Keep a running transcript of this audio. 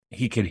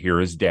he could hear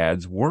his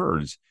dad's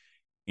words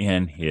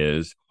in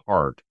his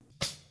heart.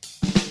 So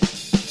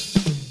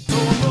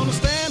I'm gonna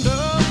stand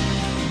up,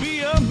 be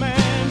a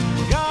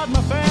man, guard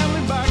my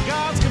family by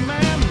God's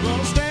command. I'm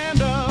gonna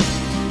stand up,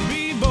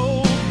 be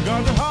bold,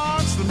 guard their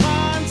hearts, their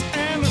minds,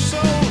 and their soul.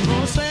 I'm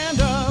gonna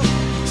stand up,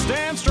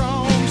 stand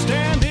strong,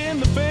 stand in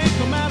the faith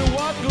no matter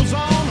what goes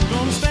on. I'm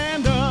gonna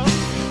stand up,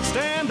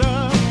 stand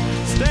up,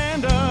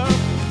 stand up,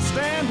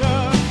 stand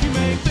up. You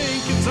may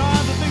think it's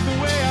hard to think the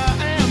way I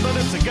am, but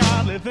it's a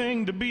godly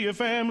thing to be a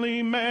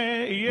family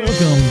man. Yeah.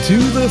 Welcome to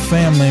the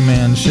Family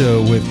Man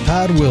Show with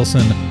Todd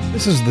Wilson.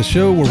 This is the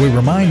show where we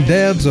remind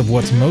dads of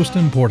what's most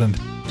important.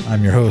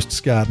 I'm your host,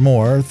 Scott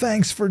Moore.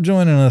 Thanks for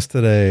joining us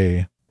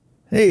today.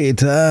 Hey,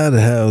 Todd,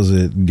 how's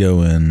it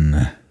going?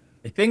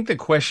 I think the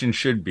question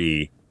should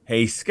be,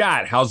 hey,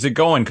 Scott, how's it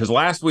going? Because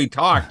last we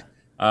talked,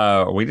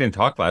 we didn't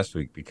talk last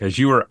week because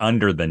you were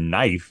under the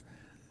knife.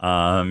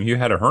 You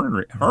had a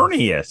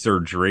hernia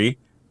surgery.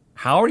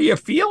 How are you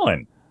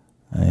feeling?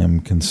 I am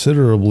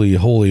considerably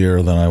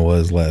holier than I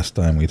was last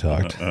time we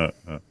talked. Oh,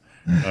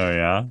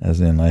 yeah? As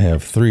in, I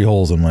have 3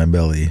 holes in my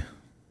belly.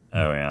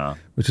 Oh, yeah.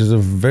 Which is a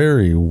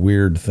very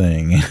weird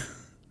thing.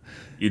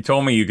 You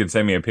told me you could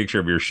send me a picture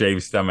of your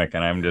shaved stomach,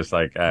 and I'm just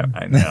like,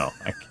 I know.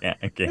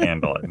 I can't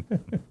handle it.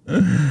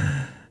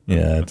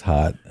 Yeah, it's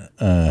hot.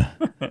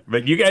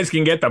 But you guys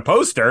can get the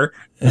poster.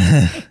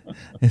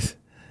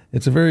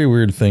 It's a very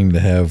weird thing to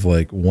have,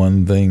 like,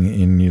 one thing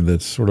in you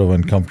that's sort of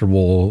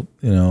uncomfortable,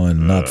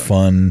 and not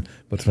fun,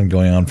 but it's been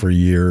going on for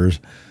years,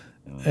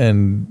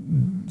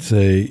 and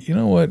say, you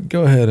know what,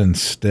 go ahead and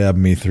stab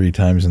me 3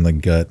 times in the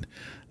gut,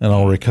 and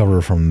I'll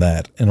recover from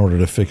that in order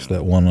to fix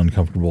that one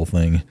uncomfortable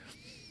thing.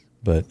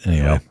 But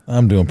anyway,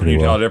 I'm doing pretty well.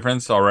 Can you tell a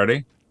difference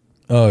already?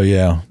 Oh,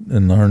 yeah.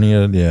 In the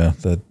hernia,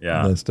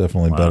 that's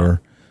definitely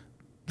better.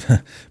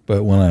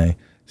 But when I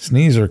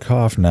sneeze or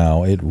cough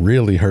now, it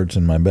really hurts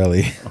in my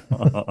belly.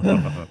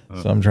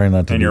 So I'm trying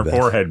not to and do your that.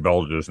 forehead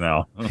bulges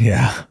now.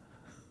 Yeah.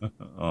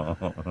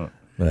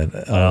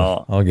 But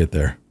I'll get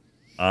there.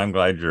 I'm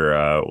glad you're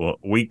a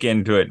week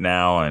into it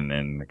now, and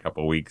in a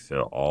couple of weeks,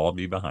 it'll all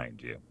be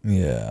behind you.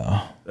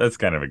 Yeah. That's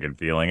kind of a good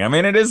feeling. I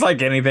mean, it is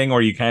like anything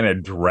where you kind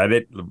of dread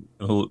it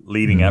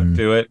leading up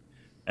to it,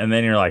 and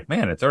then you're like,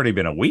 man, it's already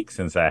been a week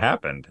since that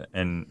happened.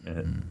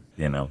 And,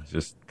 it's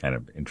just kind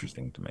of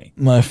interesting to me.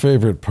 My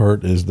favorite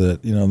part is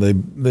that,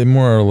 they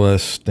more or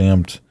less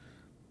stamped,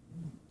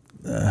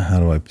 how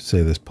do I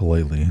say this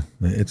politely?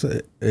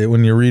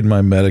 When you read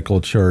my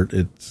medical chart,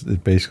 it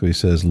basically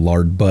says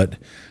lard butt.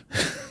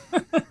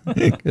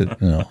 Like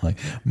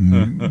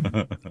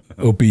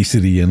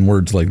obesity and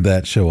words like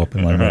that show up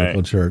in my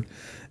medical chart.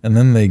 And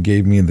then they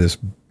gave me this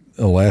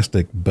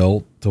elastic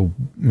belt to,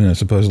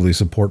 supposedly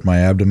support my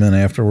abdomen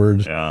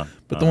afterwards. Yeah.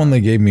 But the one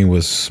they gave me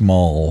was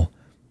small,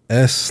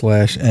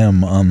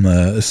 S/M on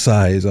the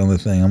size on the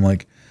thing. I'm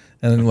like,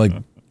 and like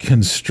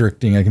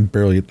constricting. I can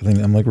barely get the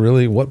thing. I'm like,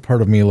 really? What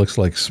part of me looks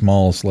like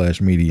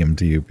small/medium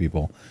to you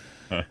people?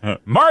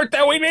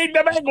 Martha, we need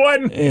the big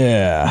one.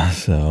 Yeah.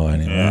 So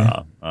anyway.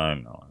 Yeah, I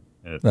know.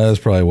 That was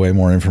probably way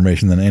more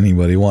information than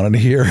anybody wanted to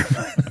hear.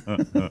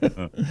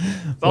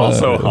 It's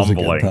also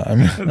humbling.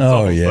 It's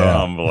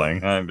humbling.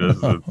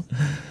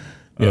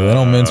 They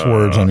don't mince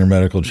words on your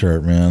medical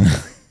chart, man.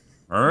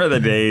 Remember the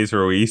days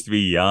where we used to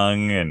be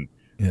young and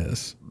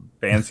yes,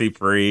 fancy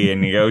free,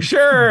 and you go,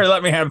 sure,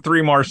 let me have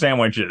 3 more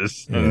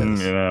sandwiches. Yes. And,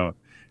 it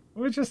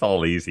was just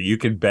all easy. You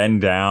could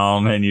bend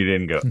down and you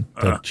didn't go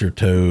touch your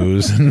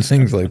toes and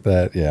things like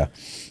that. Yeah.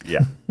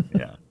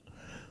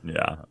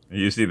 Yeah.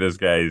 You see those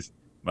guys,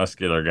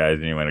 muscular guys,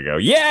 and you want to go,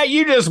 yeah,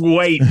 you just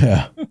wait.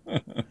 Yeah.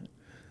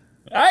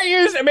 I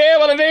used to be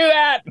able to do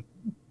that.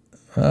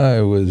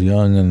 I was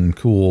young and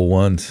cool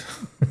once.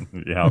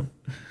 Yeah.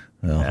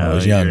 Well, I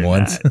was young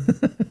once.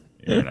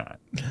 You're not.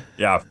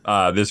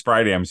 Yeah. This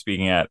Friday, I'm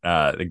speaking at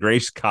the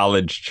Grace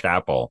College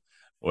Chapel,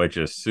 which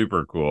is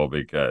super cool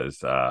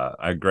because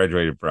I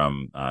graduated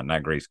from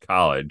not Grace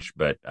College,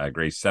 but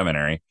Grace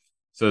Seminary.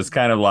 So it's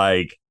kind of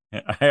like,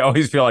 I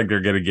always feel like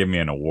they're going to give me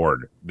an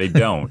award. They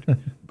don't,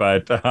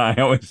 but I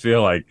always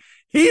feel like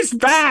he's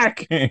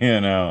back,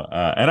 and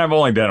I've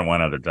only done it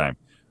one other time.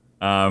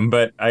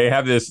 But I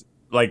have this,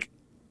 like,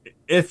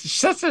 it's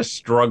such a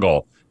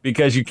struggle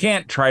because you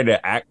can't try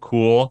to act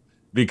cool,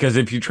 because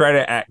if you try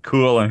to act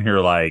cool and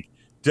you're like,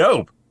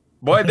 dope,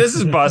 boy, this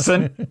is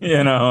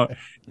bussin',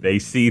 they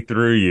see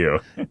through you.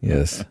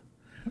 Yes.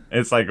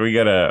 It's like we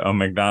go to a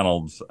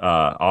McDonald's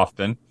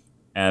often.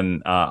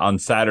 And on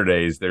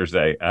Saturdays, there's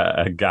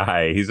a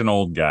guy. He's an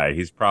old guy.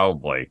 He's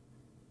probably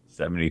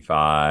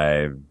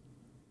 75,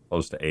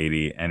 close to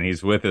 80. And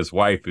he's with his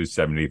wife, who's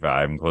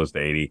 75 and close to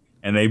 80.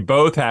 And they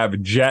both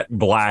have jet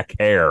black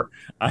hair.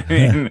 I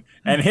mean,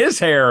 and his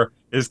hair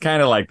is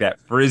kind of like that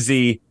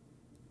frizzy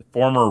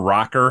former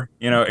rocker.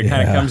 It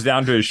kind of comes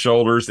down to his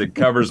shoulders. It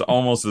covers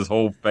almost his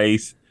whole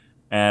face.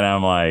 And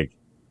I'm like,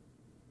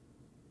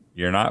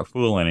 you're not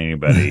fooling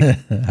anybody.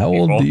 How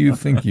old do you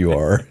think you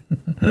are?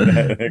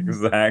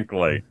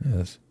 Exactly.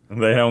 Yes.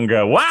 They don't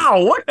go, wow,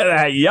 look at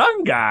that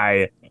young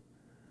guy.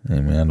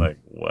 Hey, man. Like,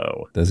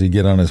 whoa. Does he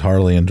get on his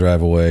Harley and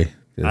drive away?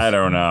 I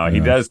don't know. He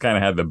does kind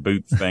of have the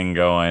boots thing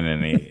going,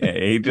 and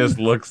he just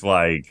looks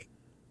like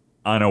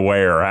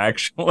unaware,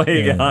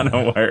 actually.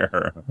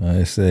 Unaware.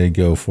 I say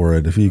go for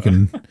it. If you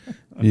can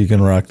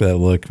rock that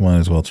look, might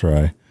as well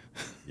try.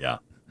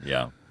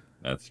 Yeah,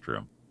 that's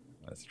true.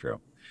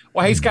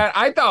 Well, hey, Scott,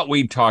 I thought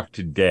we'd talk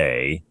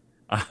today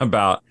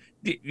about,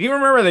 do you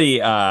remember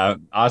the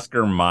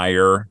Oscar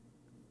Mayer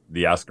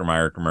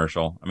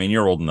commercial? I mean,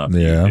 you're old enough.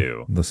 Yeah, you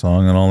do. the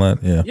song and all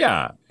that. Yeah.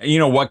 Yeah. You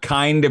know, what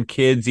kind of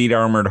kids eat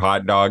armored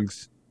hot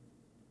dogs?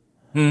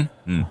 Were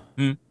you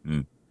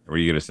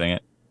going to sing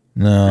it?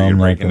 No, I'm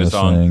not breaking going the to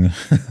song?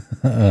 sing.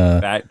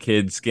 Fat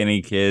kids,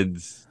 skinny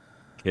kids,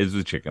 kids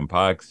with chicken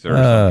pox, or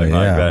something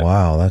like that.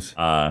 Wow, that's.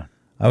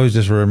 I was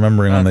just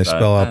remembering when they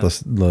spell out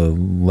the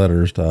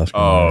letters to Oscar.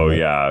 Oh Mayer,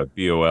 yeah,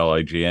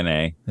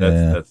 Bolagna.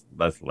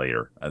 That's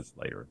later.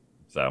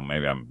 So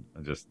maybe I'm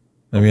just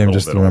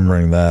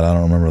remembering that. I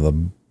don't remember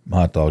the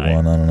hot dog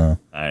one. I don't know.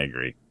 I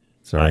agree.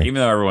 Sorry. Even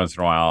though every once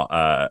in a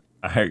while,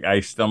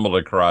 I stumbled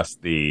across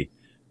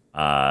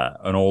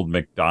an old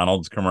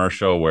McDonald's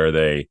commercial where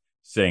they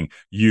sing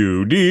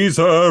 "You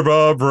deserve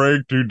a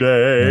break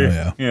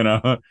today," you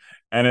know,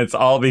 and it's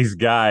all these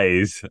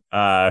guys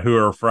who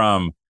are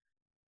from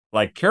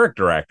like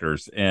character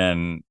actors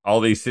in all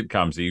these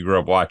sitcoms that you grew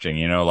up watching,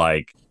 you know,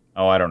 like,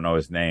 I don't know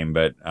his name,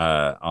 but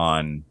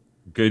on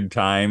Good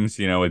Times,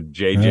 you know, with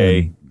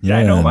JJ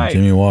Dynamite.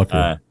 Jimmy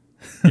Walker.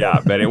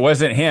 But it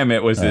wasn't him.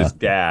 It was his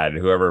dad,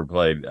 whoever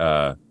played.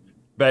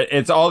 But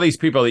it's all these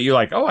people that you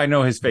like, I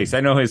know his face.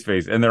 And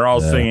they're all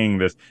singing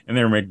this in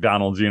their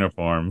McDonald's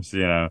uniforms,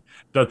 you know,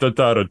 da, da,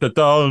 da, da, da,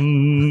 da,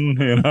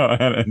 you know,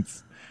 and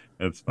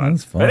it's fun.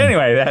 That's fun. But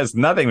anyway, that has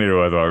nothing to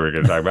do with what we're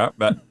going to talk about.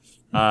 But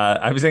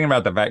I was thinking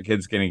about the fat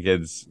kids, skinny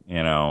kids,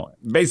 you know,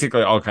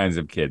 basically all kinds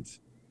of kids.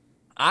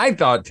 I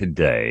thought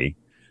today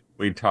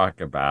we'd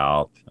talk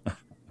about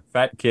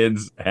fat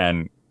kids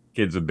and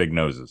kids with big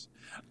noses.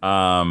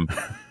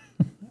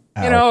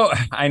 You know,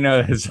 I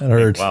know this.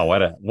 Wow,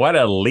 what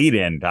a lead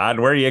in, Todd.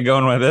 Where are you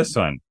going with this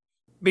one?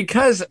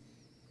 Because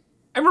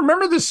I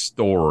remember the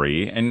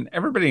story, and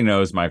everybody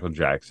knows Michael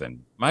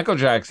Jackson. Michael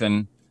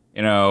Jackson,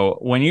 you know,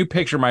 when you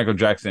picture Michael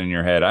Jackson in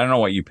your head, I don't know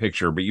what you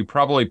picture, but you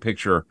probably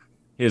picture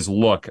his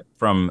look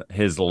from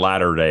his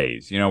latter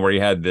days, you know, where he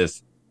had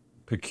this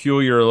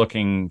peculiar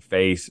looking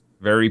face,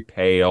 very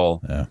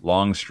pale,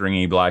 long,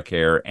 stringy black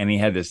hair, and he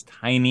had this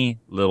tiny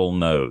little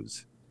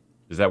nose.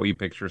 Is that what you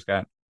picture,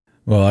 Scott?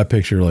 Well, I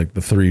picture like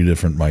the three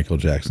different Michael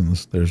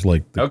Jacksons. There's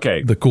like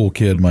the cool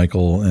kid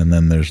Michael, and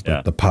then there's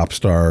the pop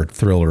star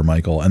thriller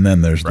Michael, and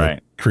then there's the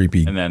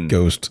creepy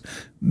ghost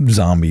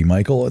zombie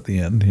Michael at the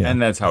end. Yeah.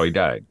 And that's how he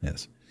died.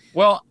 Yes.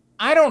 Well,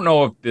 I don't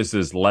know if this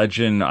is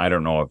legend. I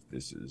don't know if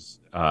this is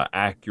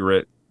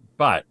accurate,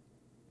 but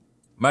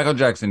Michael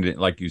Jackson,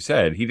 like you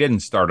said, he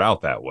didn't start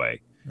out that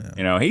way. Yeah.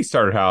 You know, he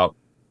started out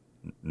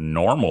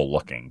normal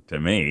looking to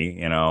me,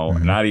 you know,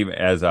 not even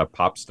as a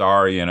pop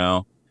star, you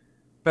know.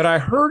 But I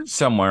heard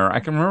somewhere, I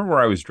can remember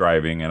where I was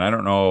driving, and I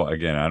don't know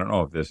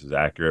if this is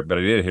accurate, but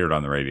I did hear it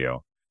on the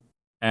radio.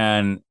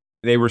 And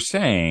they were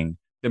saying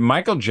that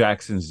Michael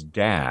Jackson's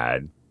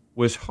dad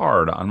was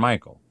hard on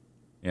Michael,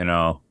 you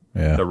know.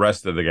 Yeah. The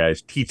rest of the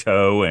guys,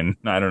 Tito and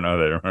I don't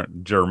know,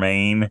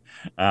 Jermaine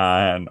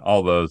and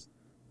all those.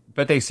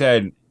 But they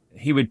said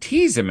he would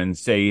tease him and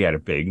say he had a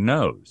big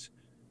nose.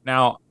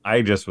 Now,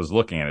 I just was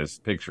looking at his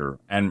picture,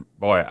 and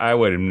boy, I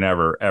would have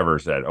never, ever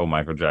said,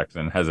 Michael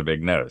Jackson has a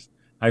big nose.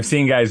 I've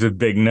seen guys with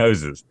big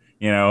noses.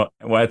 You know,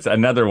 what's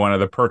another one of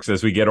the perks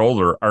as we get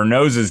older? Our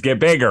noses get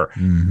bigger.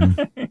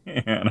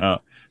 You know,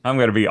 I'm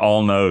going to be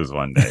all nose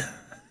one day.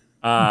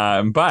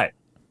 But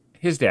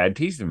his dad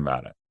teased him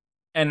about it.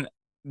 And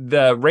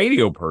the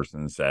radio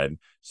person said,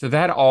 so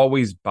that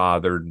always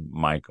bothered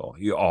Michael.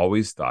 He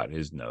always thought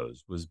his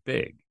nose was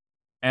big.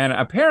 And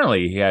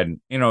apparently he had,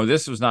 you know,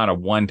 this was not a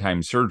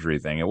one-time surgery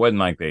thing. It wasn't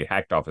like they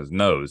hacked off his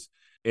nose.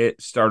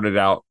 It started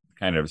out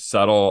kind of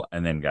subtle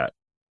and then got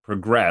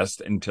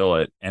progressed until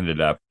it ended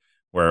up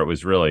where it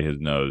was really his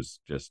nose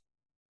just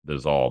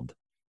dissolved.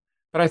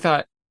 But I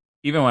thought,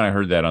 even when I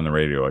heard that on the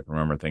radio, I can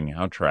remember thinking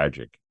how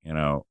tragic, you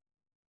know,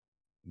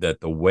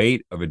 that the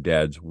weight of a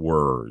dad's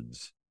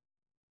words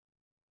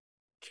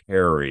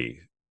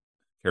carry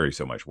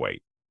so much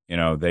weight. You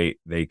know,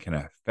 they can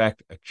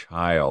affect a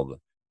child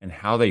and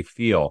how they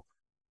feel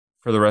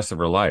for the rest of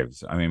their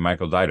lives. I mean,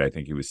 Michael died, I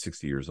think he was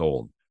 60 years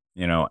old.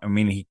 You know, I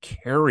mean, he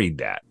carried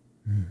that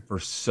for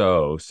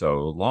so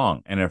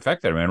long, and it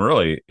affected him, and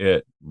really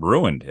it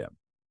ruined him.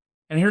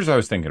 And here's what I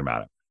was thinking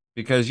about it,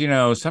 because, you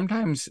know,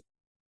 sometimes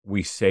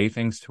we say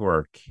things to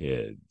our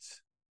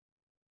kids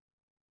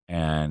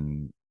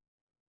and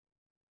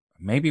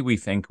maybe we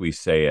think we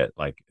say it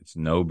like it's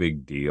no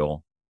big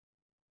deal,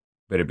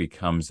 but it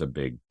becomes a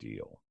big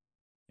deal,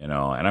 you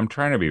know. And I'm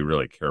trying to be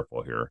really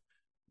careful here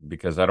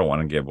because I don't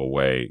want to give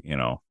away, you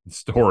know,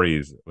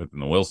 stories within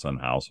the Wilson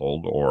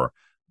household or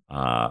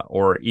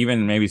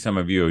even maybe some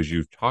of you as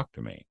you've talked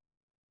to me.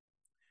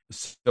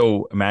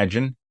 So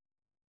imagine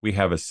we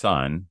have a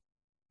son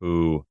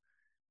who,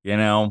 you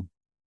know,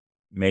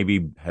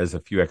 maybe has a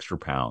few extra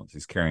pounds.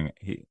 He's carrying,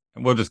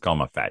 we'll just call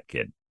him a fat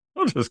kid.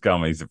 We'll just call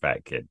him, he's a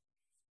fat kid.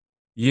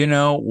 You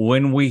know,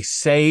 when we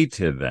say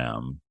to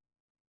them,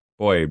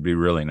 boy, it'd be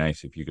really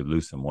nice if you could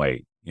lose some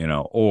weight, you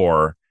know,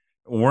 or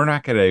we're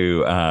not going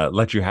to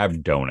let you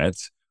have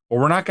donuts, or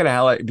we're not going to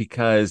have it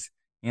because,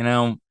 you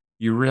know,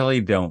 you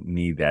really don't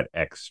need that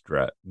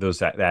extra,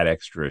 that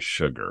extra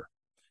sugar.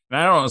 And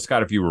I don't know,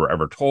 Scott, if you were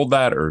ever told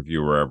that or if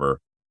you were ever,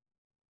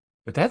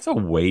 but that's a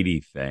weighty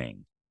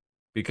thing,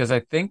 because I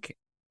think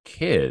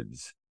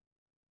kids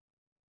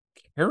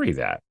carry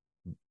that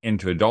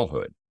into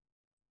adulthood.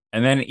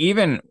 And then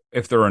even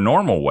if they're a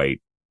normal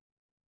weight,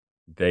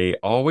 they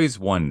always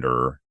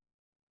wonder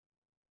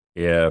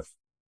if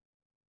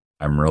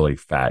I'm really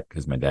fat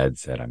because my dad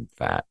said I'm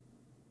fat.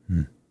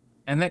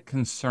 And that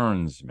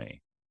concerns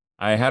me.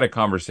 I had a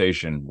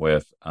conversation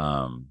with,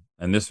 and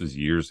this was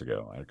years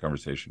ago, I had a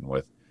conversation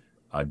with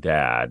a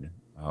dad.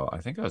 Oh, I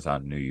think I was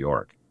out in New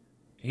York.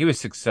 He was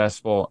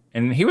successful,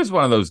 and he was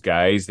one of those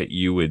guys that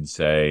you would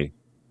say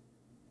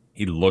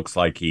he looks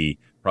like he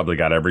probably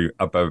got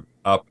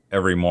up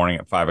every morning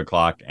at 5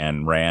 o'clock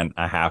and ran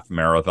a half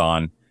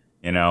marathon.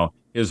 You know,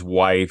 his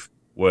wife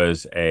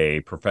was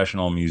a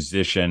professional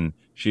musician.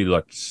 She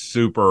looked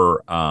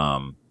super, I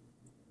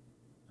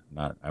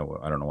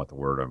don't know what the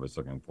word I was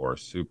looking for.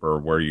 Super,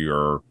 where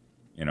you're,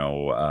 you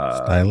know,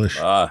 stylish.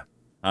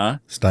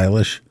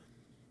 Stylish.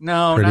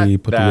 No, pretty,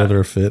 not put that.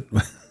 together, fit.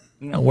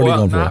 No, what are you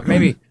going for?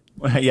 Maybe.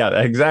 Yeah,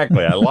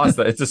 exactly. I lost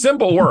that. It's a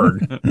simple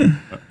word,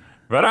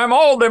 but I'm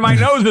old and my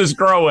nose is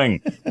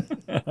growing.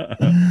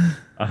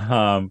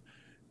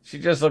 She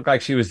just looked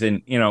like she was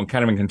in, you know,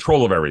 kind of in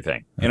control of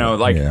everything. You know,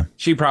 like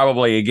she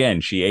probably,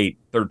 again, she ate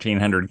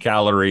 1,300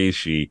 calories.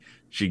 She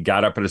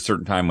got up at a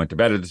certain time, went to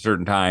bed at a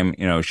certain time.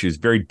 You know, she was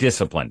very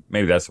disciplined.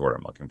 Maybe that's the word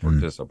I'm looking for,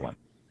 discipline.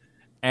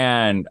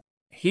 And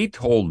he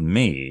told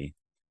me,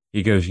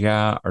 he goes,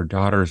 yeah, our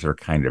daughters are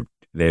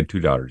they had 2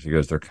 daughters. He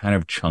goes, they're kind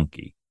of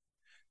chunky.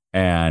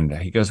 And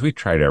he goes, we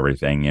tried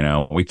everything, you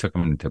know, we took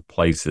them to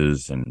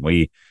places and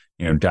we,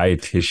 you know,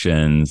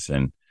 dietitians.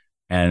 And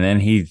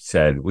then he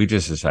said, we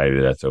just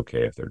decided that's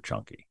okay if they're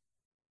chunky.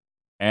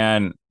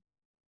 And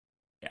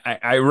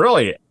I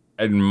really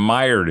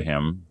admired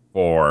him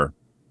for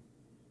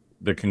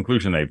the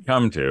conclusion they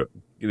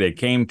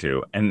came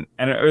to. And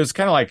it was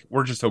kind of like,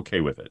 we're just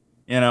okay with it.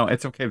 You know,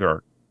 it's okay. They're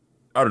our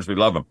daughters. We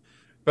love them.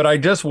 But I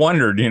just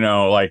wondered, you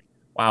know, like,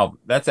 wow,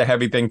 that's a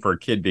heavy thing for a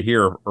kid to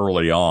hear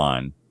early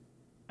on.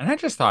 And I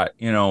just thought,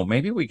 you know,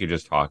 maybe we could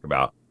just talk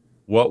about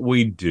what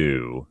we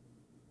do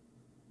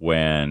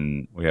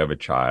when we have a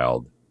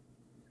child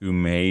who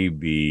may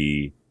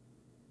be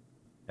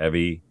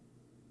heavy,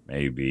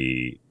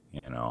 maybe,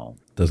 you know,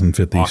 doesn't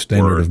fit the awkward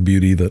standard of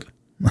beauty that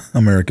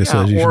America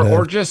says you should have.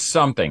 Or just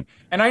something.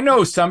 And I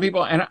know some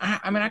people, and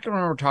I mean, I can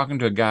remember talking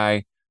to a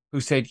guy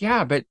who said,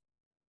 yeah, but,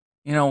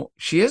 you know,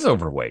 she is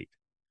overweight.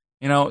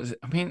 You know,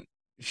 I mean,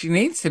 she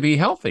needs to be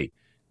healthy.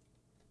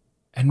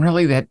 And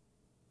really that,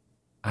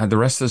 the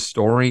rest of the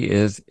story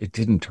is it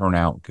didn't turn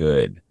out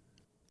good.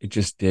 It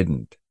just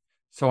didn't.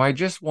 So I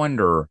just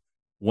wonder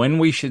when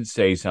we should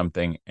say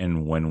something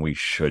and when we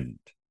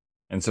shouldn't.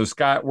 And so,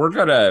 Scott, we're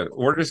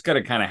just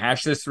gonna kind of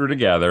hash this through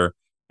together.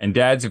 And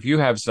dads, if you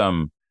have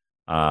some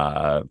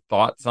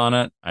thoughts on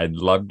it, I'd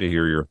love to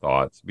hear your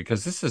thoughts,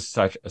 because this is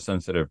such a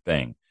sensitive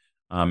thing.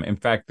 In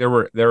fact,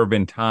 there have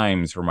been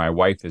times where my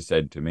wife has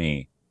said to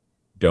me,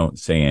 don't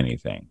say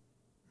anything.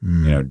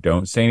 You know,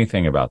 don't say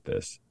anything about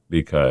this,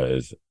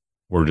 because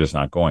we're just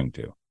not going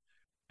to.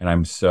 And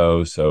I'm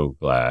so, so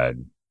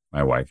glad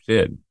my wife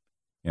did,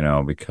 you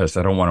know, because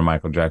I don't want a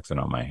Michael Jackson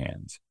on my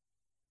hands.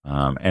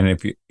 And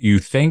if you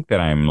think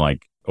that I'm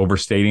like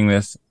overstating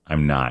this,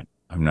 I'm not.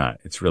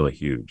 It's really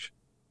huge.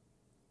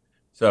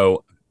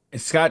 So,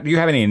 Scott, do you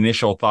have any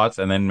initial thoughts?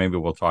 And then maybe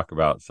we'll talk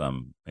about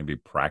some maybe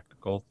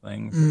practical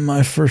things.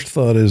 My first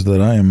thought is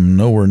that I am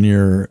nowhere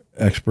near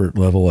expert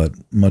level at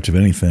much of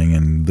anything.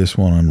 And this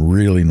one I'm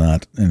really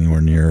not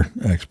anywhere near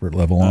expert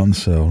level on.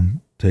 So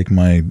take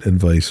my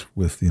advice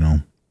with, you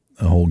know,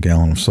 a whole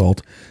gallon of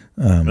salt.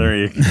 There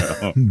you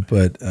go.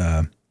 But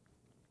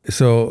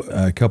so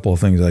a couple of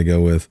things I go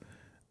with.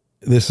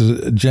 This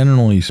is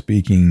generally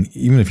speaking,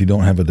 even if you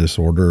don't have a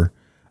disorder,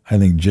 I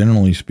think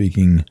generally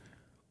speaking,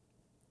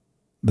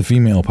 the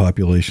female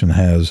population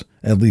has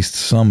at least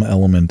some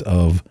element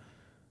of,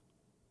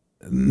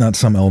 not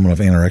some element of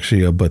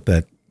anorexia, but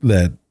that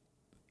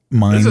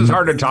mind. This is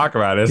hard to talk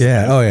about, isn't it?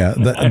 Yeah. Oh yeah.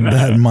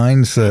 That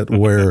mindset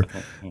where,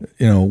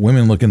 you know,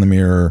 women look in the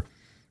mirror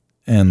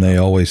and they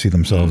always see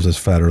themselves as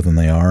fatter than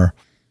they are.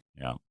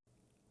 Yeah.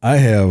 I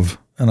have,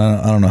 and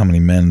I don't know how many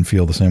men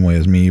feel the same way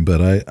as me,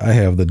 but I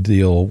have the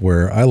deal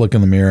where I look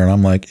in the mirror and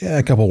I'm like, yeah,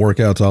 a couple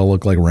workouts, I'll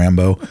look like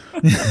Rambo,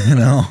 you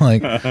know,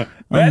 like.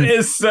 That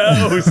is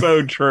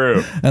so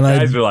true. And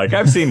guys are like,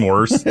 I've seen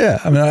worse. Yeah.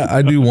 I mean,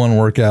 I do one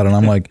workout and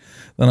I'm like,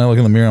 then I look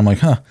in the mirror, I'm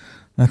like,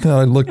 I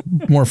thought I'd look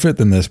more fit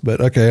than this,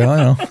 but okay, I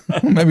know,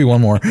 maybe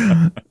one more.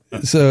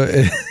 So,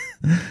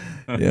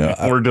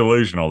 we're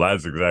delusional.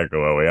 That's exactly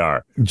what we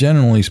are.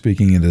 Generally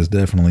speaking, it is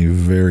definitely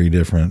very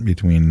different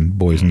between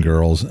boys and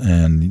girls.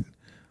 And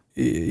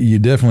you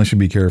definitely should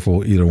be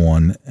careful, either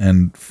one.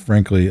 And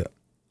frankly,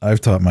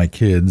 I've taught my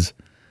kids,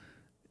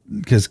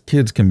 because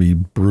kids can be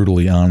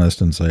brutally honest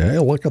and say, hey,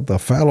 look at the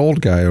fat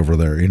old guy over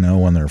there,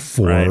 when they're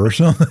 4 Right. or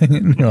something.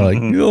 And you're like,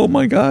 oh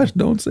my gosh,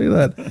 don't say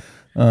that.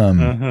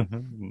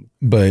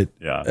 But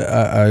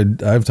Yeah.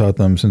 I've taught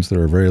them since they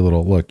were very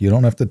little, look, you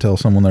don't have to tell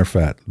someone they're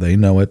fat. They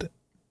know it.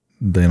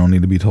 They don't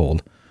need to be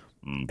told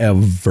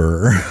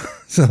ever.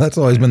 So that's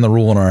always been the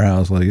rule in our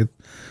house. Like,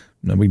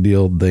 no big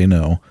deal. They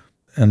know.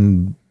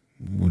 And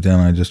then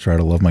I just try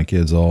to love my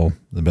kids all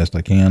the best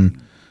I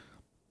can.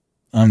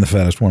 I'm the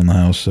fattest one in the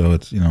house, so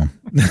it's,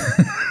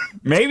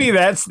 Maybe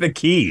that's the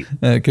key.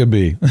 it could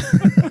be.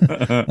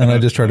 And I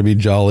just try to be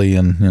jolly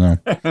and,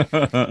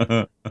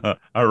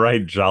 All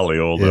right, jolly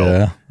old elf.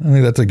 yeah, I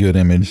think that's a good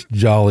image.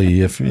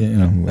 Jolly, if,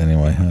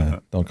 anyway,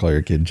 don't call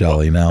your kid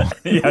jolly now.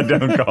 Yeah,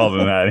 don't call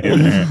them that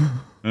either.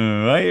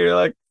 Well, you're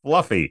like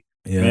fluffy.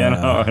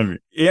 Yeah.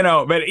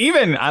 But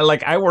even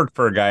I worked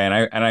for a guy,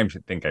 and I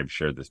think I've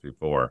shared this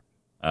before.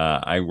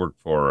 I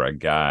worked for a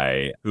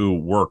guy who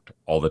worked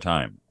all the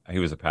time. He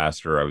was a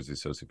pastor. I was the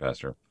associate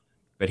pastor,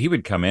 but he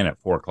would come in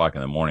at 4:00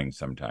 in the morning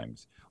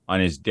sometimes.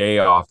 On his day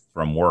off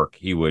from work,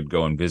 he would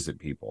go and visit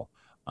people.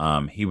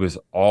 He was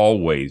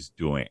always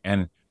doing,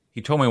 and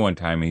he told me one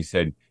time, he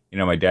said,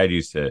 my dad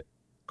used to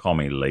call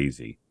me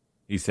lazy.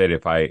 He said,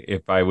 if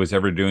I was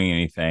ever doing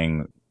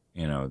anything,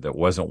 that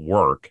wasn't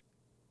work,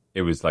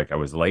 it was like I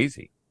was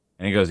lazy.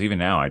 And he goes, even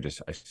now, I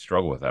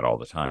struggle with that all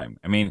the time.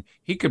 I mean,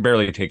 he could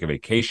barely take a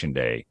vacation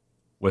day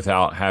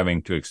without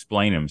having to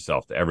explain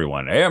himself to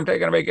everyone. Hey, I'm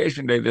taking a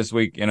vacation day this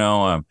week,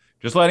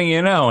 just letting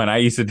you know. And I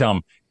used to tell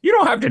him, you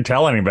don't have to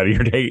tell anybody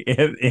your day,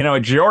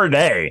 it's your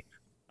day.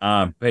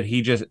 But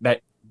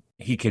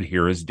he could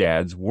hear his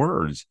dad's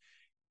words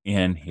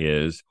in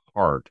his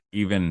heart,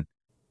 even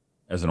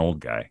as an old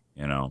guy,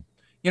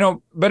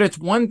 but it's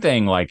one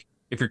thing, like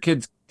if your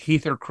kid's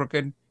teeth are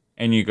crooked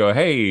and you go,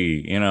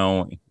 hey,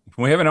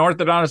 we have an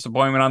orthodontist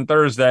appointment on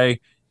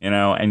Thursday,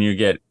 and you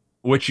get,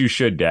 which you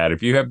should, Dad.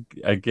 If you have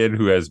a kid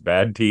who has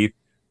bad teeth,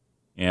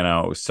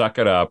 suck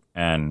it up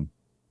and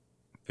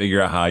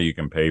figure out how you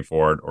can pay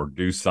for it or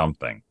do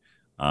something.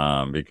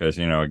 Because,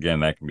 again,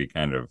 that can be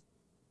kind of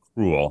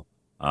cruel.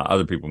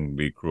 Other people can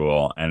be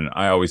cruel. And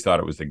I always thought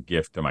it was a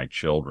gift to my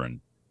children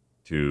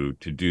to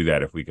do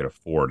that if we could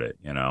afford it,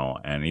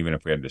 and even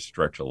if we had to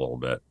stretch a little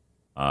bit.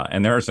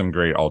 And there are some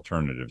great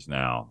alternatives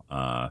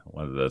now,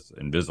 whether that's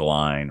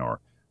Invisalign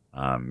or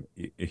I'll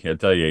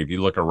tell you, if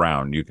you look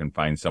around, you can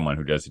find someone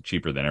who does it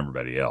cheaper than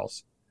everybody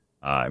else.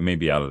 It may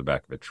be out of the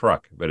back of a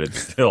truck, but it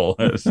still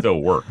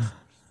works.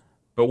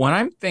 But when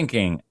I'm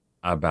thinking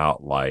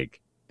about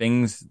like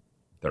things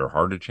that are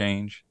hard to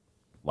change,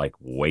 like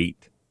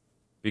weight,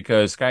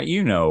 because Scott,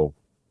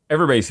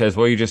 everybody says,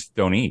 well, you just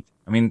don't eat.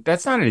 I mean,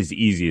 that's not as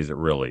easy as it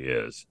really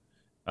is.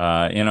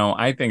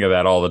 I think of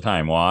that all the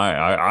time. Well,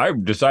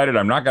 I've decided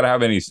I'm not going to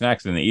have any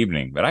snacks in the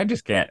evening, but I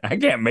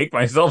can't make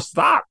myself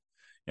stop,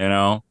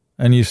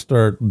 And you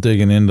start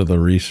digging into the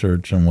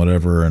research and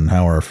whatever, and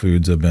how our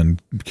foods have been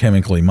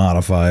chemically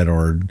modified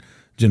or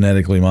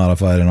genetically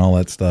modified and all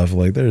that stuff.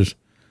 Like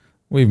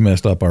we've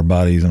messed up our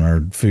bodies and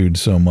our food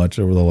so much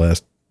over the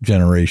last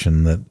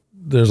generation that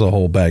there's a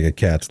whole bag of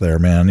cats there,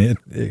 man.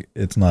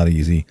 It's not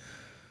easy.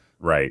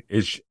 Right.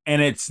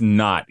 It's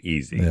not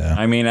easy. Yeah.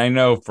 I mean, I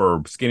know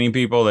for skinny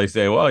people, they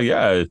say, well,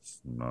 yeah,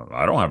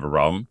 I don't have a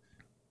problem.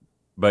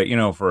 But,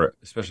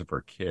 especially for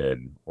a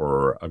kid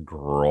or a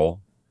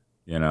girl,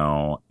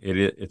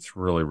 it's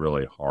really,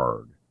 really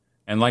hard.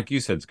 And like you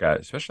said,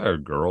 Scott, especially our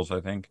girls, I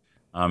think.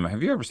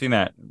 Have you ever seen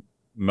that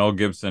Mel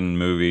Gibson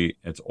movie?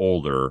 It's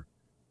older.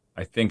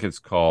 I think it's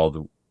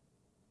called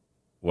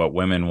What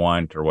Women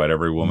Want, or What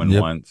Every Woman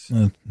Wants.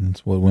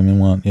 That's what women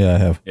want. Yeah, I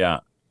have. Yeah.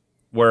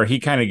 Where he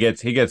kind of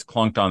gets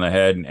clunked on the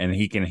head and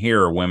he can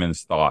hear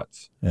women's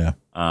thoughts. Yeah.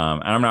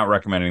 And I'm not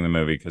recommending the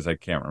movie because I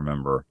can't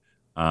remember.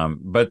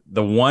 But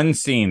the one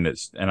scene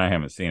and I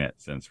haven't seen it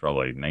since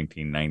probably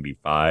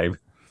 1995.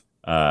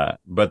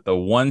 But the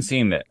one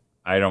scene that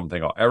I don't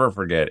think I'll ever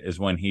forget is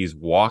when he's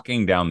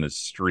walking down the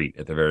street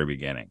at the very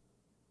beginning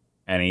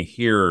and he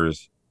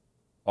hears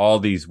all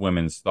these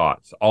women's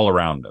thoughts all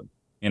around him,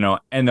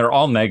 and they're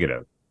all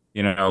negative,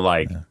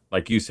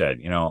 like you said,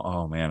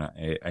 oh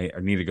man, I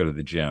need to go to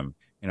the gym.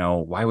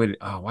 Why would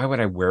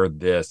I wear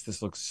this?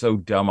 This looks so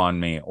dumb on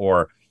me.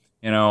 Or,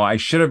 I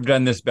should have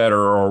done this better,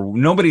 or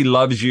nobody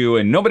loves you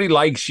and nobody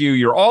likes you.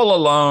 You're all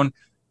alone.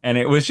 And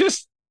it was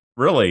just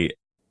really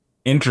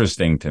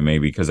interesting to me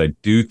because I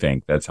do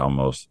think that's how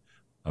most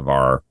of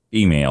our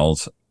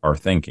females are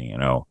thinking,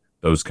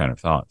 those kind of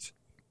thoughts.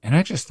 And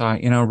I just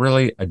thought,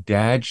 really a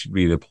dad should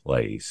be the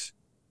place,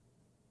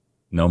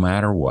 no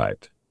matter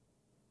what,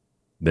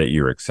 that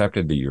you're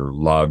accepted, that you're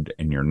loved,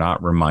 and you're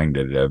not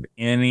reminded of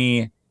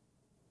any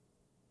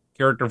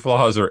character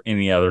flaws or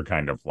any other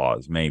kind of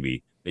flaws,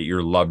 maybe, that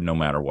you're loved no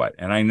matter what.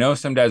 And I know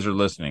some dads are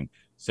listening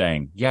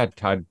saying, yeah,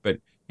 Todd, but,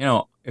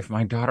 if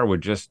my daughter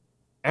would just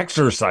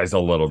exercise a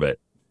little bit.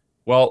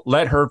 Well,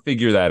 let her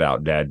figure that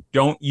out, Dad.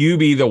 Don't you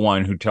be the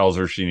one who tells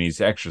her she needs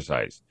to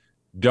exercise.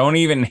 Don't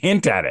even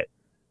hint at it.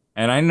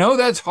 And I know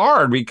that's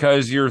hard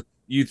because you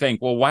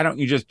think, well, why don't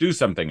you just do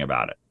something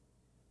about it?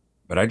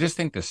 But I just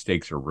think the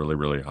stakes are really,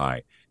 really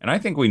high. And I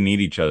think we need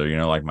each other,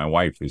 like my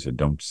wife who said,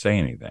 don't say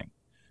anything.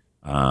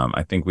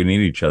 I think we need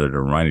each other to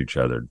remind each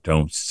other,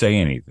 don't say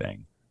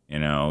anything,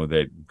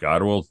 that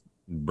God will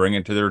bring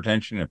it to their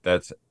attention if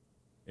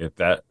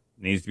that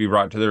needs to be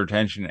brought to their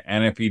attention.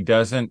 And if he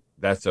doesn't,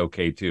 that's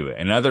okay too.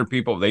 And other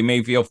people, they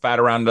may feel fat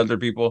around other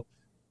people,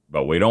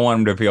 but we don't want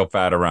them to feel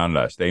fat around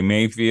us. They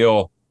may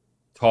feel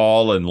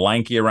tall and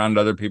lanky around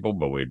other people,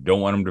 but we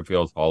don't want them to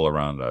feel tall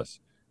around us,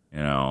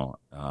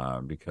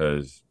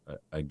 because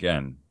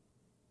again,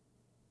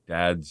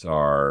 dads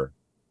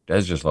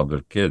just love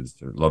their kids.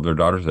 They love their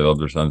daughters. They love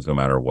their sons no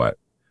matter what,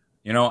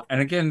 and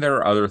again, there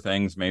are other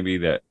things maybe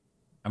that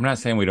I'm not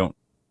saying we don't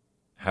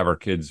have our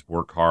kids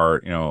work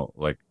hard,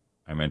 like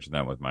I mentioned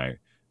that with my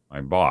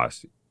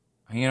boss,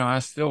 I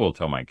still will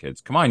tell my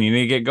kids, come on, you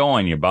need to get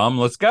going, you bum,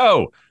 let's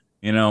go,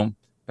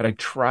 but I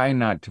try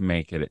not to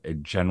make it a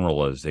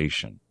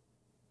generalization.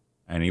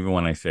 And even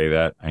when I say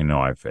that, I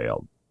know I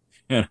failed,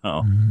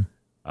 Mm-hmm.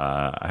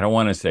 I don't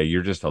want to say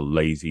you're just a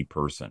lazy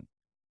person,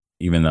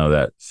 even though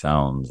that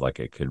sounds like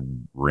it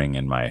could ring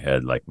in my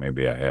head, like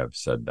maybe I have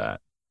said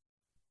that.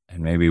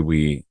 And maybe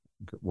we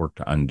work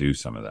to undo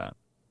some of that.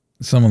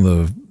 Some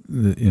of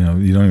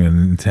you don't even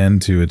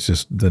intend to. It's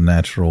just the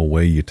natural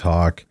way you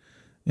talk.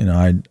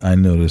 I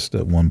noticed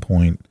at one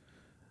point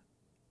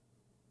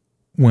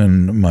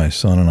when my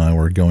son and I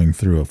were going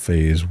through a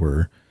phase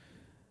where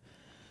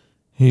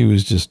he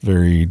was just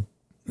very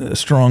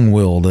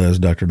strong-willed, as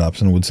Dr.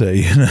 Dobson would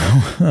say, and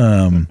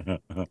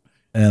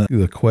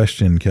the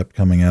question kept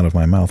coming out of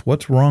my mouth,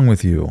 what's wrong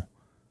with you?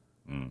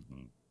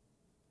 Mm-hmm.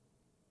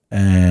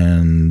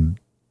 And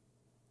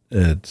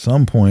at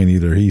some point,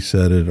 either he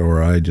said it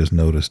or I just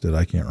noticed it.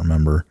 I can't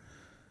remember.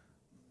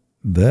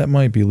 That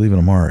might be leaving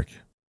a mark.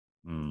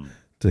 Mm.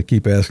 To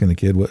keep asking the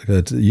kid,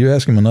 you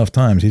ask him enough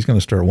times, he's going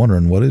to start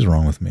wondering what is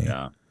wrong with me.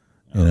 Yeah.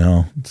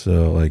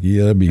 So like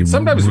you gotta be. And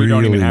sometimes really, we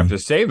don't even have to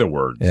say the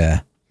words.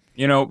 Yeah.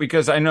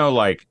 Because I know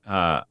like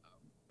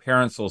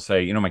parents will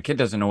say, my kid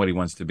doesn't know what he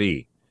wants to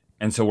be.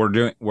 And so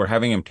we're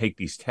having him take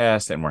these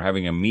tests and we're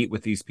having him meet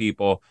with these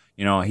people.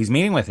 He's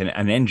meeting with an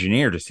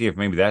engineer to see if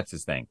maybe that's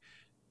his thing.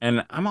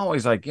 And I'm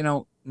always like,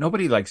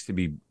 nobody likes to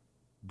be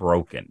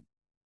broken.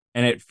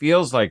 And it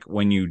feels like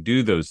when you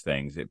do those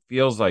things, it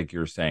feels like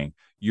you're saying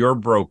you're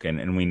broken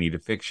and we need to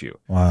fix you.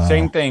 Wow.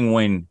 Same thing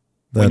when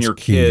your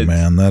key, kids,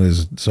 man. That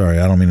is, sorry,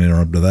 I don't mean to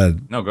interrupt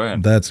that. No, go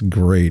ahead. That's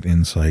great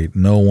insight.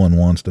 No one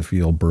wants to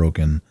feel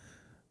broken.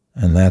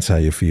 And that's how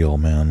you feel,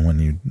 man,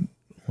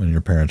 when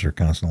your parents are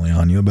constantly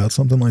on you about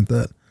something like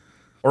that.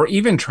 Or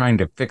even trying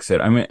to fix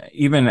it. I mean,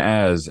 even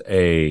as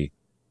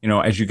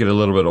as you get a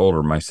little bit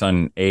older, my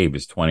son Abe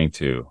is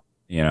 22,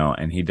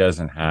 and he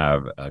doesn't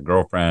have a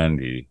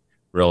girlfriend. He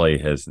really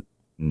has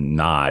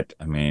not.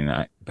 I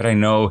mean, but I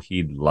know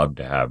he'd love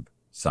to have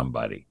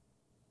somebody,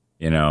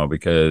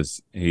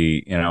 because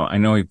he, I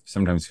know he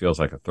sometimes feels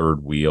like a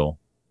third wheel,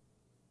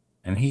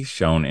 and he's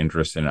shown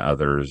interest in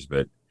others,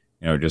 but,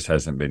 it just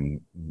hasn't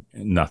been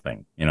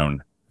nothing,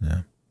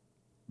 Yeah.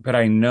 But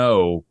I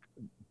know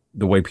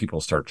the way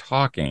people start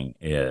talking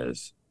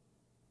is,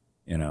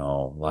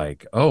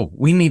 like, oh,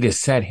 we need to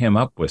set him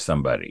up with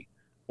somebody,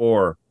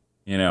 or,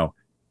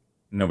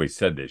 nobody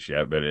said this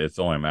yet, but it's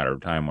only a matter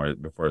of time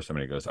before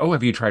somebody goes, oh,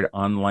 have you tried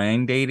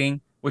online dating?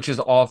 Which is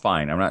all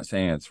fine. I'm not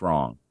saying it's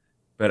wrong,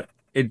 but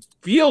it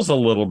feels a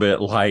little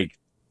bit like,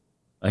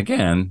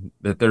 again,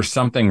 that there's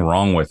something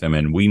wrong with him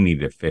and we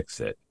need to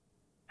fix it.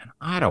 And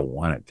I don't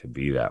want it to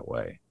be that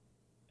way.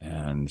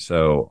 And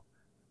so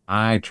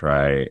I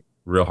try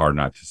real hard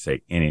not to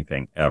say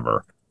anything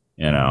ever.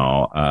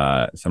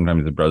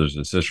 Sometimes the brothers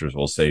and sisters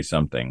will say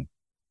something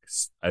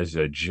as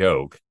a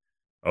joke.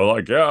 Oh,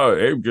 like, yeah,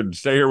 Abe could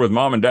stay here with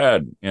mom and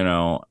dad,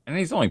 and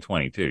he's only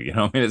 22,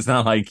 I mean, it's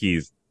not like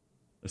he's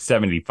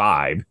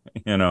 75,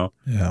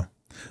 Yeah.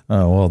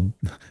 Well,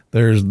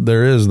 there is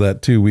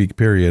that 2-week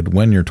period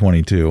when you're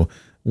 22,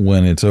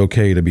 when it's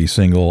okay to be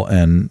single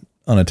and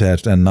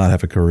unattached and not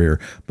have a career.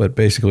 But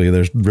basically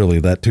there's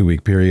really that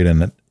 2-week period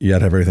and you got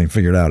to have everything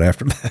figured out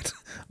after that.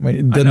 I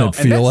mean, doesn't it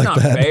feel like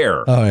that? That's not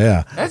fair. Oh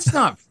yeah. That's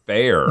not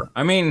fair.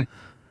 I mean,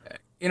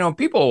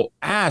 people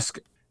ask,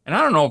 and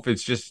I don't know if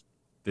it's just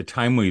the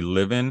time we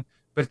live in,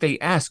 but they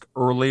ask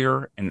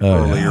earlier and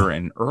earlier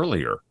and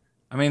earlier.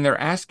 I mean, they're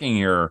asking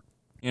your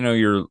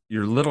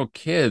little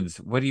kids,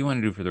 what do you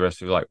want to do for the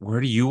rest of your life? Where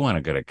do you want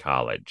to go to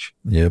college?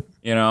 Yep.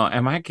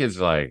 And my kid's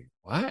like,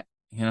 what?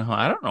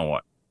 I don't know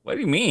what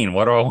do you mean?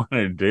 What do I want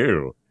to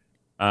do?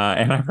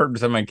 And I've heard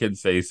some of my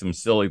kids say some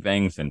silly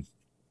things, and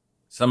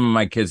some of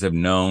my kids have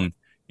known,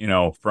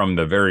 from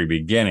the very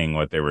beginning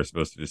what they were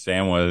supposed to do.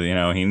 Sam was,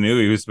 he knew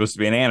he was supposed to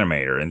be an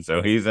animator, and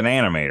so he's an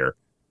animator.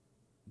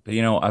 But,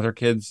 other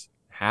kids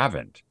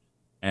haven't.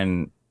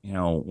 And,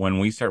 when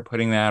we start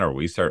putting that, or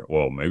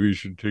well, maybe you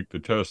should take the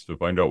test to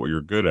find out what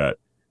you're good at.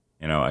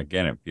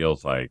 Again, it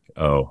feels like,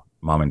 oh,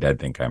 mom and dad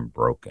think I'm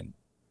broken.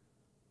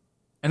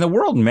 And the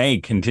world may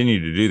continue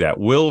to do that,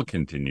 will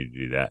continue to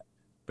do that.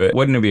 But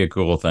wouldn't it be a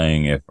cool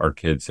thing if our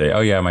kids say,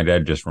 "Oh yeah, my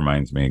dad just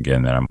reminds me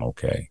again that I'm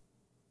okay."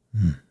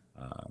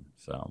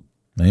 So,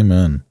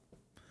 amen.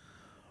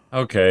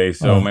 Okay,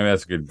 so maybe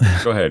that's good.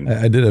 Go ahead.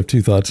 I did have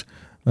two thoughts.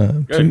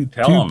 Two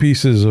Tell 'em.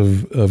 pieces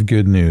of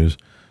good news.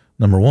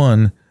 Number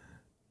one,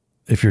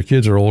 if your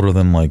kids are older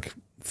than like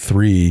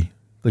 3,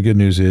 the good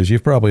news is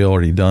you've probably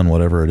already done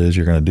whatever it is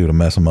you're going to do to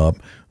mess them up.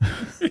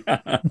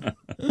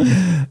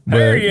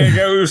 There you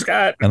go,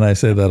 Scott. And I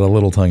say that a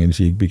little tongue in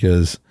cheek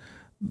because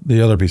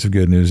the other piece of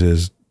good news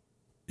is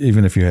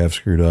even if you have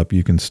screwed up,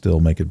 you can still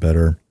make it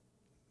better.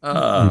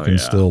 You can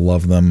still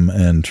love them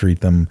and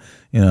treat them.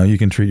 You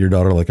can treat your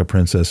daughter like a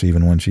princess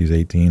even when she's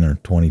 18 or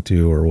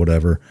 22 or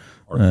whatever.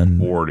 Or and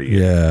 40.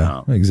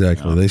 Yeah,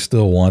 exactly. They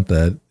still want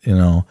that.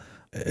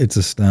 It's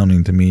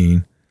astounding to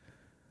me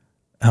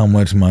how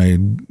much my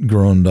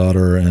grown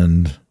daughter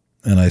and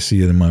I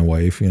see it in my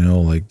wife,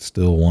 like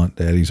still want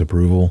daddy's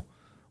approval.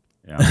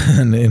 Yeah.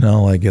 And,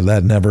 like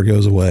that never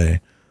goes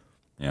away.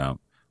 Yeah.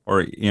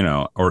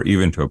 Or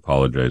even to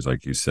apologize,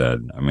 like you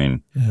said. I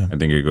mean, I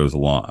think it goes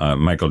along.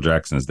 Michael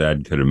Jackson's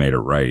dad could have made it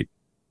right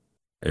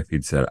if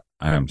he'd said,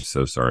 "I am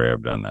so sorry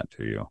I've done that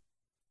to you."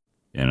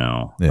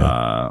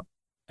 Yeah.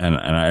 And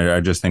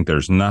I just think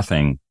there's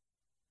nothing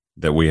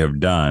that we have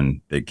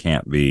done that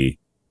can't be,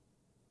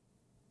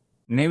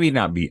 maybe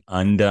not be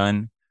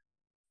undone,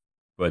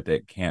 but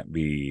that can't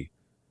be.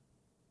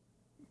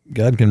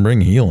 God can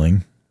bring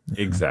healing.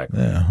 Exactly.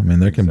 Yeah. I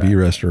mean, there can be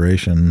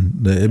restoration.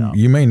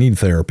 You may need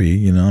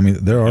therapy.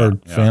 There are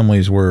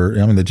families where,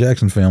 the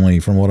Jackson family,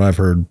 from what I've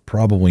heard,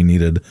 probably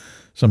needed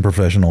some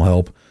professional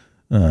help,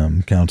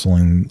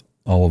 counseling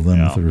all of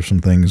them through some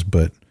things,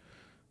 but,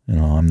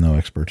 I'm no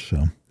expert.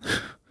 So,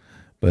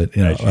 but,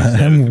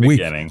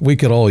 we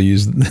could all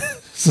use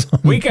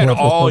counseling.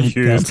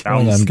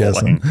 I'm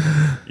guessing.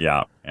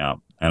 Yeah. Yeah.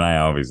 And I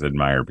always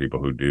admire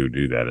people who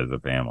do that as a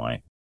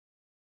family.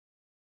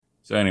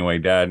 So anyway,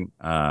 Dad,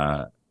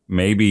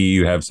 maybe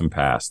you have some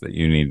past that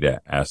you need to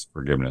ask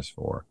forgiveness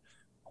for,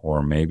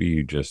 or maybe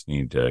you just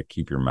need to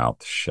keep your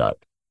mouth shut.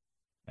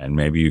 And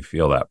maybe you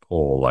feel that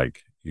pull,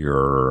 like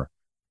your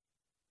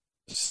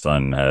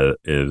son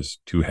is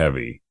too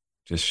heavy.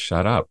 Just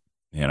shut up,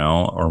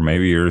 or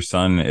maybe your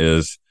son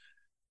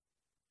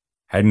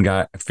hadn't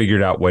got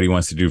figured out what he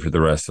wants to do for the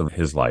rest of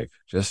his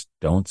life. Just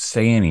don't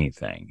say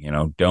anything,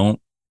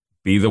 don't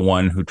be the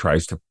one who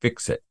tries to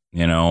fix it.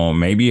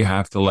 Maybe you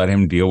have to let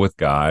him deal with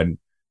God,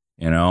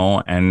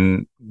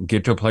 and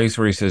get to a place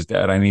where he says,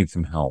 "Dad, I need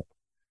some help."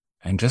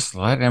 And just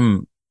let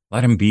him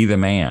be the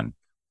man.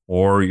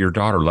 Or your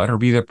daughter, let her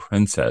be the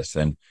princess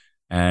and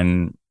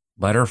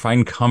let her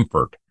find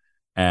comfort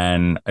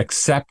and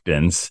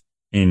acceptance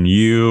in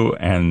you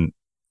and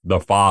the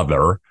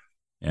father,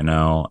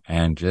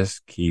 and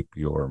just keep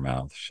your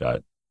mouth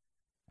shut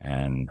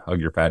and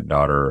hug your fat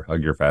daughter,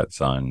 hug your fat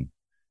son,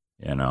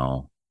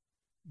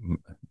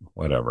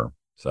 whatever.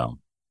 So,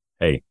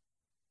 hey,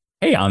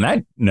 on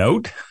that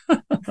note,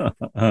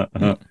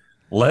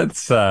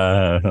 let's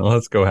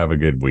go have a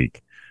good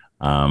week.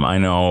 I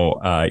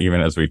know,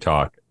 even as we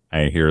talk,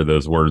 I hear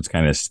those words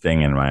kind of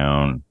sting in my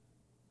own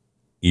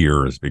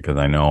ears because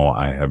I know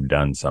I have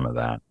done some of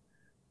that,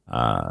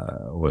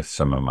 with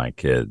some of my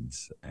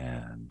kids.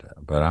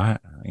 But I'm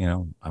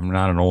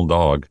not an old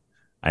dog.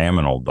 I am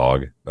an old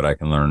dog, but I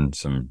can learn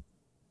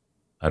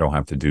I don't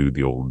have to do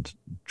the old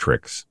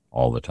tricks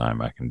all the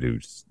time. I can do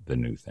the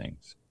new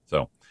things.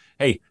 So,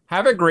 hey,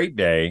 have a great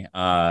day.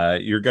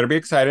 You're going to be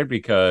excited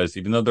because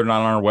even though they're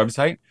not on our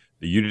website,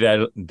 the You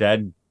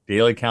Dad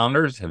daily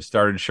calendars have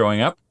started showing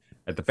up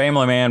at the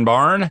Family Man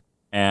Barn,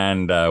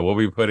 and we'll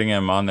be putting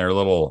them on their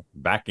little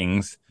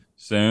backings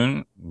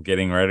soon,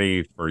 getting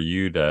ready for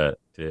you to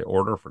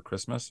order for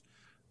Christmas.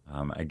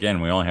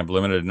 Again, we only have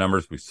limited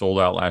numbers. We sold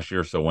out last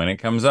year, so when it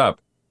comes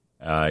up,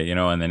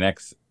 in the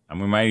next, and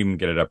we might even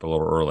get it up a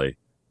little early,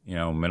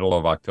 middle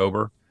of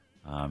October,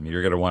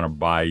 you're going to want to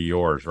buy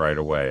yours right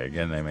away.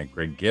 Again, they make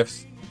great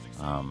gifts.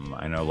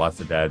 I know lots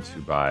of dads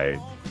who buy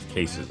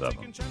cases of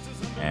them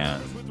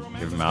and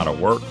give them out at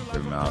work,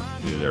 give them out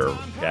to their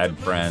dad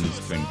friends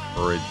to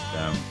encourage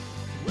them.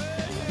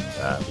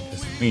 And,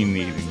 because we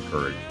need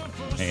encouragement,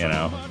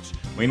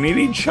 we need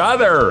each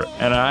other.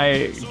 And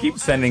I keep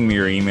sending me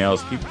your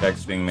emails, keep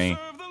texting me.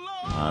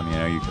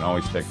 You can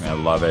always text me. I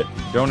love it.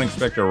 Don't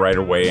expect a right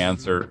away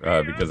answer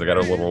because I got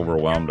a little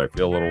overwhelmed. I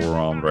feel a little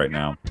overwhelmed right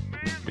now.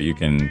 But you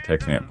can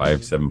text me at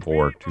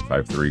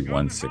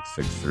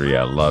 574-253-1663.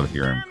 I love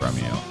hearing from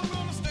you.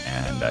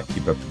 And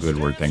keep up the good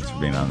work. Thanks for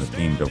being on the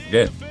team. Don't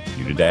forget,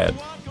 You to Dad.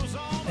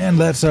 And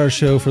that's our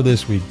show for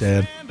this week,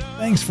 Dad.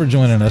 Thanks for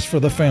joining us for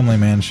the Family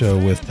Man Show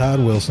with Todd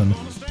Wilson.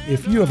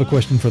 If you have a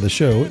question for the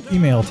show,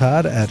 email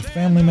Todd at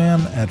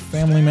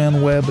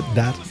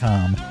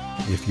familyman@familymanweb.com.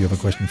 If you have a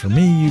question for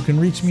me, you can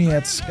reach me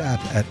at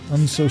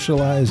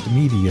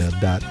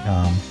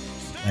scott@unsocializedmedia.com.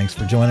 Thanks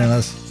for joining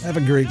us. Have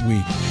a great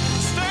week.